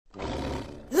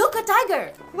a tiger.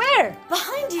 Where?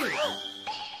 Behind you.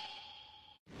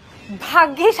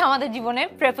 ভাগ্যিস আমাদের জীবনে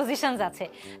প্রেপোজিশনস আছে,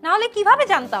 না হলে কিভাবে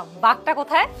জানতাম বাঘটা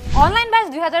কোথায়। অনলাইন ব্যাচ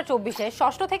 2024-এ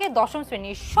ষষ্ঠ থেকে দশম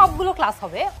শ্রেণীর সবগুলো ক্লাস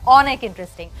হবে অনেক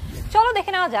ইন্টারেস্টিং। চলো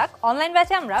দেখে নেওয়া যাক অনলাইন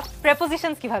ব্যাচে আমরা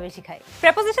প্রেপোজিশনস কিভাবে শিখাই।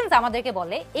 প্রেপোজিশনস আমাদেরকে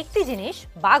বলে একটি জিনিস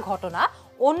বা ঘটনা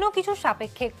অন্য কিছুর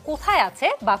সাপেক্ষে কোথায় আছে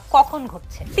বা কখন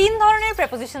ঘটছে। তিন ধরনের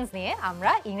প্রেপোজিশনস নিয়ে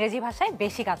আমরা ইংরেজি ভাষায়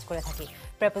বেশি কাজ করে থাকি: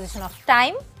 preposition of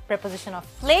time, preposition of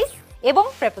place এবং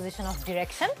preposition of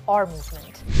direction or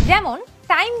movement. যেমন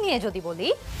টাইম নিয়ে যদি বলি,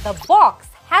 the box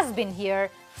has been here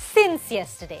since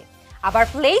yesterday. আবার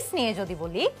প্লেস নিয়ে যদি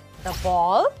বলি, the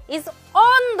ball is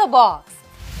on the box.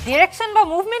 Direction বা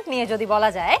মুভমেন্ট নিয়ে যদি বলা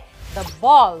যায়, the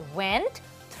ball went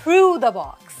through the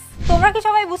box. তোমরা কি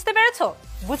সবাই বুঝতে পেরেছো?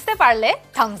 বুঝতে পারলে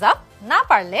থামস আপ, না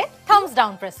পারলে থামস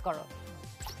ডাউন প্রেস করো।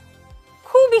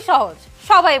 খুবই সহজ,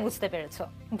 সবাই বুঝতে পেরেছো।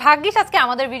 ভাগ্যিস আজকে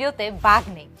আমাদের ভিডিওতে বাঘ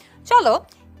নেই। চলো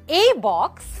এই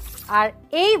বক্স আর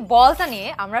এই বলটা নিয়ে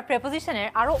আমরা প্রেপোজিশনের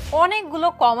আরো অনেকগুলো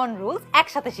কমন রুলস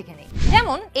একসাথে শিখে নিই।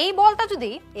 যেমন এই বলটা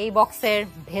যদি এই বক্সের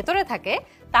ভেতরে থাকে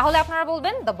তাহলে আপনারা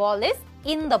বলবেন the ball is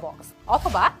in the box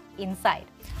অথবা ইনসাইড।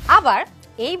 আবার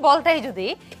এই বলটাই যদি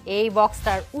এই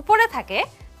বক্সটার উপরে থাকে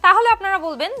তাহলে আপনারা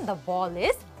বলবেন the ball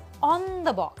is on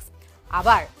the box.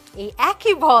 আবার এই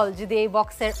একই বল যদি এই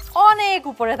বক্সের অনেক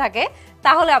উপরে থাকে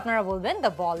তাহলে আপনারা বলবেন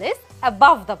the ball is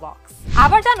above the box.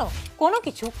 আবার জানো, কোনো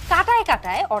কিছু কাটায়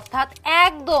কাটায় অর্থাৎ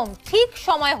একদম ঠিক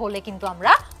সময় হলে কিন্তু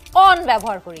আমরা অন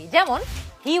ব্যবহার করি। যেমন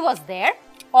হি ওয়াজ দেয়ার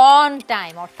অন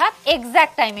টাইম, অর্থাৎ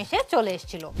এক্সাক্ট টাইম এসে চলে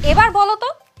এসেছিল। এবার বলো তো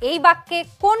এই বাক্যে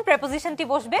কোন প্রেপোজিশনটি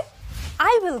বসবে?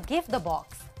 I will give the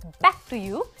box back to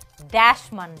you dash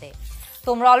Monday.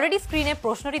 তোমরা অলরেডি স্ক্রিনে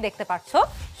প্রশ্নটি দেখতে পাচ্ছ,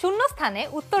 শূন্যস্থানে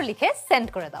উত্তর লিখে সেন্ড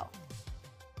করে দাও।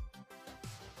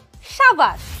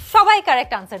 শাবাশ, সবাই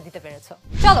কারেক্ট আনসার দিতে পেরেছো।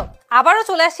 চলো আবারও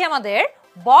চলে আসি আমাদের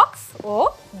বক্স ও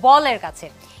বলের কাছে।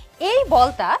 এই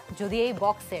বলটা যদি এই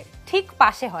বক্সের ঠিক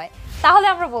পাশে হয় তাহলে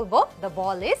আমরা বলবো the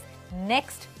ball is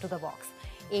next to the box.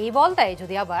 এই বলটাই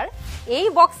যদি আবার এই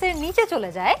বক্সের নিচে চলে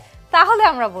যায় তাহলে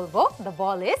আমরা বলবো the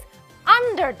ball is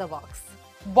under the box.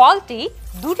 বলটি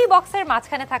দুটি বক্সের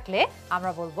মাঝখানে থাকলে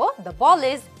আমরা বলবো the ball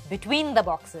is between the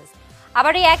boxes.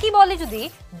 আবার এই একই বলে যদি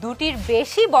দুটির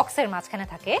বেশি বক্সের মাঝখানে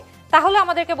থাকে তাহলে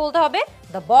আমাদেরকে বলতে হবে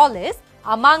the ball is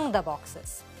among the boxes.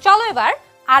 চলো এবার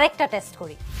আরেকটা টেস্ট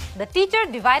করি। The teacher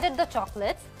divided the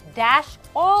chocolates dash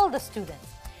all the students.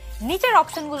 নিচের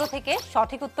অপশনগুলো থেকে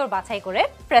সঠিক উত্তর বাছাই করে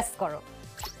প্রেস করো।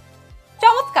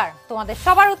 চমৎকার, তোমাদের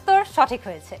সবার উত্তর সঠিক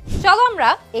হয়েছে। চলো আমরা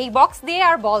এই বক্স দিয়ে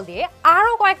আর বল দিয়ে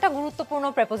আরো কয়েকটা গুরুত্বপূর্ণ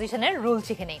প্রেপোজিশনের রুল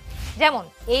শিখে নেই। যেমন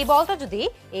এই বলটা যদি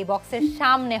এই বক্সের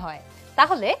সামনে হয়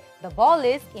তাহলে the ball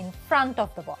is in front of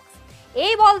the box.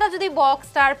 এই বলটা যদি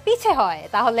বক্সটার পিছে হয়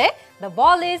তাহলে the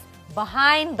ball is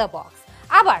behind the box.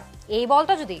 আবার এই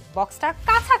বলটা যদি বক্সটার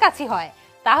কাছাকাছি হয়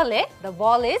তাহলে the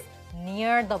ball is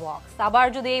near the box. আবার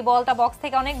যদি এই বলটা বক্স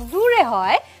থেকে অনেক দূরে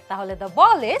হয় তাহলে the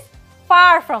ball is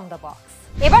far from the box.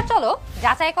 এবার চলো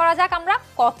যাচাই করা যাক আমরা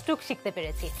কতটুক শিখতে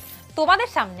পেরেছি। তোমাদের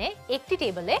সামনে একটি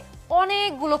টেবিলে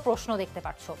অনেকগুলো প্রশ্ন দেখতে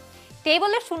পাচ্ছ।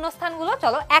 টেবিলের শূন্যস্থানগুলো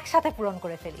চলো একসাথে পূরণ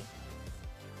করে ফেলি।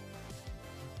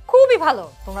 খুবই ভালো,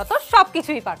 তোমরা তো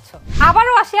সবকিছুই পারছো।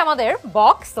 আবারও আসি আমাদের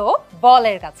বক্স ও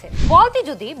বলের কাছে। বলটি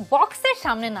যদি বক্সের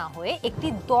সামনে না হয়ে একটি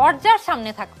দরজার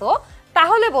সামনে থাকতো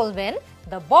তাহলে বলবেন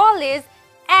the ball is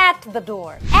at the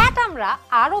door. At আমরা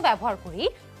আরো ব্যবহার করি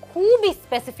খুবই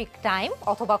স্পেসিফিক টাইম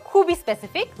অথবা খুবই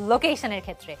স্পেসিফিক লোকেশনের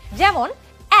ক্ষেত্রে। যেমন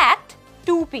অ্যাট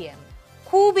 2 PM,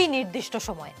 খুবই নির্দিষ্ট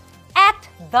সময়। অ্যাট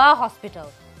দ্য হসপিটাল,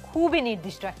 খুবই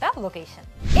নির্দিষ্ট একটা লোকেশন।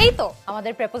 এই তো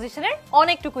আমাদের প্রেপোজিশনের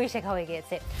অনেকটুকুই শেখা হয়ে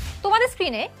গিয়েছে। তোমাদের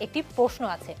স্ক্রিনে একটি প্রশ্ন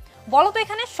আছে, বলো তো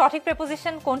এখানে সঠিক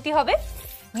প্রেপোজিশন কোনটি হবে?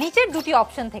 নিচের দুটি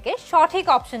অপশন থেকে সঠিক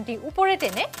অপশনটি উপরে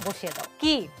টেনে বসিয়ে দাও।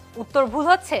 কি উত্তর ভুল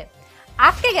হচ্ছে?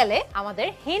 আটকে গেলে আমাদের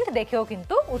হিন্ট দেখেও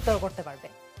কিন্তু উত্তর করতে পারবে।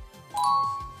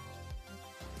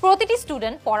 প্রতিটি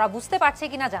স্টুডেন্ট পড়া বুঝতে পারছে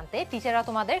কিনা জানতে টিচাররা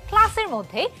তোমাদের ক্লাসের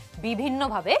মধ্যে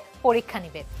বিভিন্নভাবে পরীক্ষা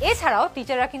নেবে। এছাড়াও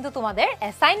টিচাররা কিন্তু তোমাদের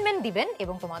অ্যাসাইনমেন্ট দিবেন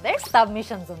এবং তোমাদের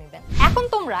সাবমিশনসও নেবেন। এখন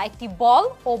তোমরা একটি বল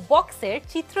ও বক্সের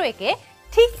চিত্র এঁকে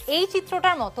ঠিক এই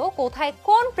চিত্রটার মতো কোথায়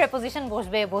কোন প্রেপোজিশন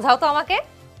বসবে বোঝাও তো আমাকে।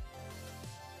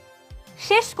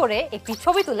 শেষ করে একটি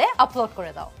ছবি তুলে আপলোড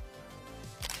করে দাও।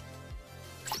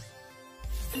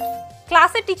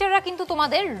 ক্লাসের টিচাররা কিন্তু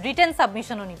তোমাদের রিটেন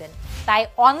সাবমিশনও নেবেন, তাই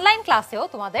অনলাইন ক্লাসেও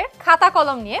তোমাদের খাতা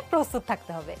কলম নিয়ে প্রস্তুত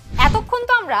থাকতে হবে। এতক্ষণ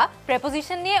তো আমরা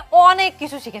প্রেপোজিশন নিয়ে অনেক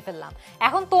কিছু শিখে ফেললাম।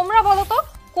 এখন তোমরা বলো তো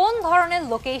কোন ধরনের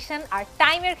লোকেশন আর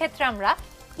টাইমের ক্ষেত্রে আমরা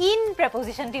ইন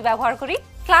প্রেপোজিশনটি ব্যবহার করি।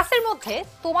 ক্লাসের মধ্যে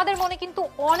তোমাদের মনে কিন্তু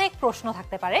অনেক প্রশ্ন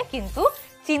থাকতে পারে, কিন্তু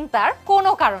চিন্তার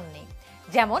কোনো কারণ নেই।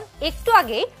 যেমন একটু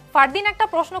আগেই ফারদিন একটা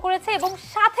প্রশ্ন করেছে এবং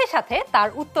সাথে সাথে তার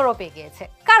উত্তরও পেয়ে গিয়েছে।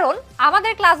 কারণ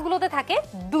আমাদের ক্লাসগুলোতে থাকে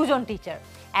দুজন টিচার,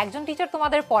 একজন টিচার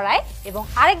তোমাদের পড়ায় এবং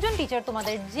আরেকজন টিচার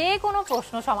তোমাদের যে কোনো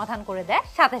প্রশ্ন সমাধান করে দেয়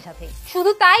সাথে সাথে।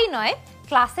 শুধু তাই নয়,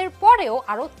 ক্লাসের পরেও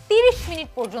আরো 30 মিনিট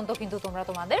পর্যন্ত কিন্তু তোমরা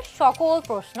তোমাদের সকল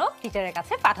প্রশ্ন টিচারের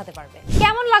কাছে পাঠাতে পারবে।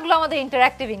 কেমন লাগলো আমাদের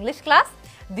ইন্টারঅ্যাক্টিভ ইংলিশ ক্লাস?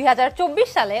 2024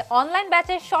 সালে অনলাইন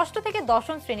ব্যাচের ষষ্ঠ থেকে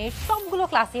দশম শ্রেণীর সবগুলো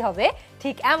ক্লাসই হবে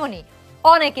ঠিক এমনই,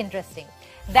 অনেক ইন্টারেস্টিং।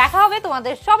 দেখা হবে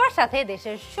তোমাদের সবার সাথে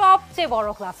দেশের সবচেয়ে বড়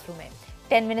ক্লাসরুমে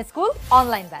 10 মিনিট স্কুল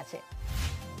অনলাইন ব্যাচে।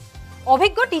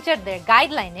 অভিজ্ঞ টিচারদের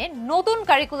গাইডলাইনে নতুন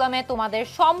কারিকুলামে তোমাদের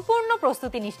সম্পূর্ণ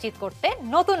প্রস্তুতি নিশ্চিত করতে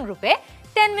নতুন রূপে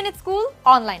 10 মিনিট স্কুল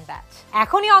অনলাইন ব্যাচ।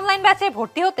 এখনই অনলাইন ব্যাচে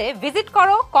ভর্তি হতে ভিজিট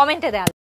করো কমেন্টে দেওয়া